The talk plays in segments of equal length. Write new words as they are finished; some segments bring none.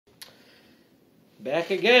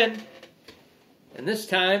Back again. And this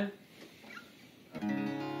time,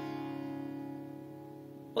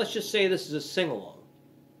 let's just say this is a sing-along.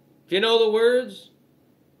 If you know the words,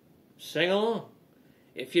 sing along.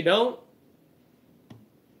 If you don't,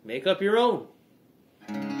 make up your own.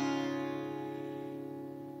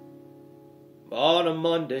 On a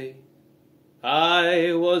Monday,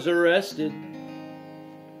 I was arrested.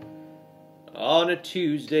 On a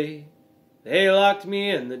Tuesday, they locked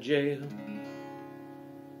me in the jail.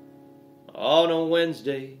 On a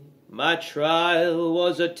Wednesday, my trial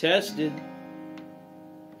was attested.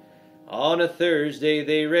 On a Thursday,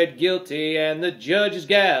 they read guilty and the judge's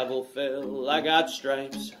gavel fell. I got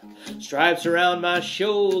stripes, stripes around my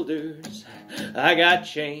shoulders. I got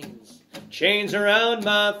chains, chains around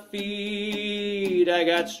my feet. I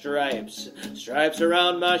got stripes, stripes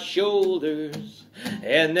around my shoulders.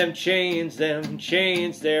 And them chains,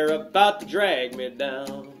 they're about to drag me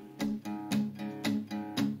down.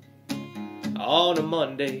 On a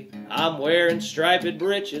Monday, I'm wearing striped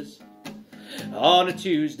breeches. On a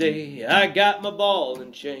Tuesday, I got my ball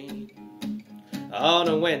and chain. On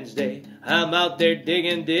a Wednesday, I'm out there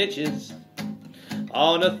digging ditches.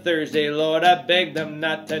 On a Thursday, Lord, I beg them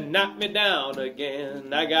not to knock me down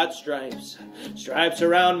again. I got stripes, stripes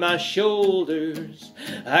around my shoulders.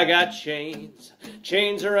 I got chains,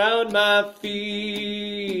 chains around my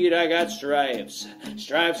feet. I got stripes,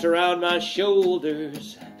 stripes around my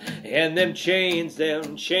shoulders. And them chains, they're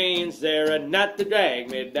not to drag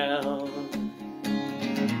me down.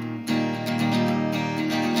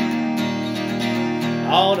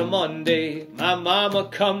 On a Monday, my mama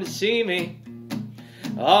come to see me.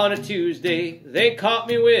 On a Tuesday, they caught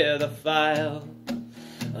me with a file.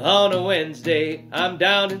 On a Wednesday, I'm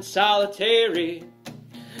down in solitary.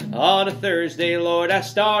 On a Thursday, Lord, I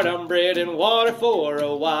start on bread and water for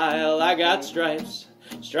a while. I got stripes,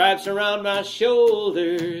 stripes around my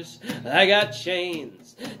shoulders. I got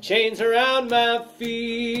chains, chains around my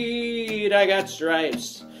feet. I got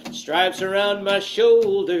stripes, stripes around my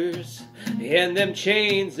shoulders. And them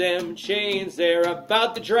chains, they're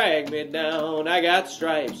about to drag me down. I got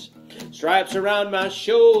stripes, stripes around my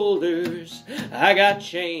shoulders. I got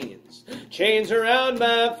chains, chains around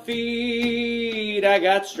my feet. I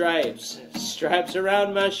got stripes, stripes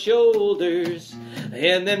around my shoulders.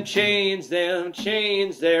 And them chains,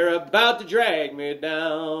 they're about to drag me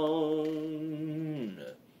down.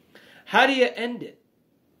 How do you end it?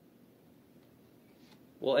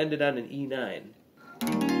 We'll end it on an E9.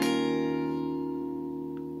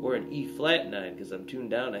 Or an E flat 9 because I'm tuned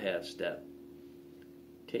down a half step.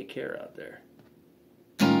 Take care out there.